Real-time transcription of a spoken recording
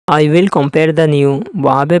I will compare the new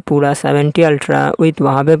Huawei Pura 70 Ultra with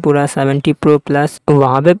Huawei Pura 70 Pro Plus.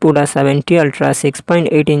 Huawei Pura 70 Ultra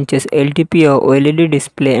 6.8 inches LTPO OLED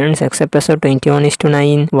display and success ratio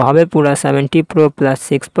 21:9. Huawei Pura 70 Pro Plus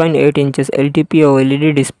 6.8 inches LTPO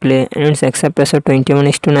OLED display and success ratio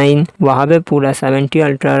 21:9. Huawei Pura 70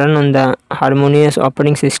 Ultra run on the harmonious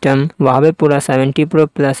operating system. Huawei Pura 70 Pro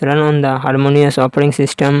Plus run on the harmonious operating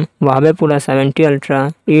system. Huawei Pura 70 Ultra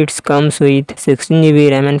it comes with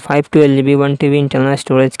 16GB RAM and 512GB 1TB internal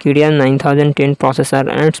storage, Kirin 9010 processor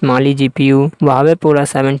and Mali GPU. Huawei Pura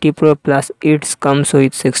 70 Pro Plus it comes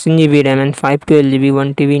with 16GB RAM and 512GB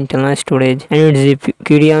 1TB internal storage and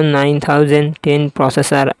Kirin 9010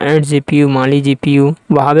 processor and GPU Mali GPU.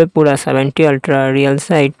 Huawei Pura 70 Ultra real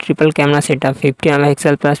side triple camera setup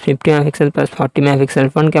 50MP plus 50MP plus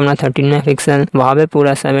 40MP, front camera 13MP. Huawei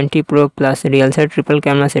Pura 70 Pro Plus real side triple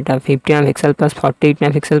camera setup 50MP plus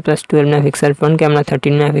 48MP plus 12MP, front camera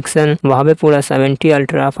 13MP. Huawei Pura 70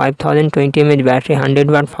 Ultra 5020mAh battery,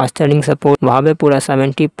 100W fast charging support. Huawei Pura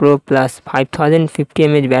 70 Pro Plus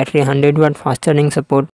 5050mAh battery, 100W fast charging support.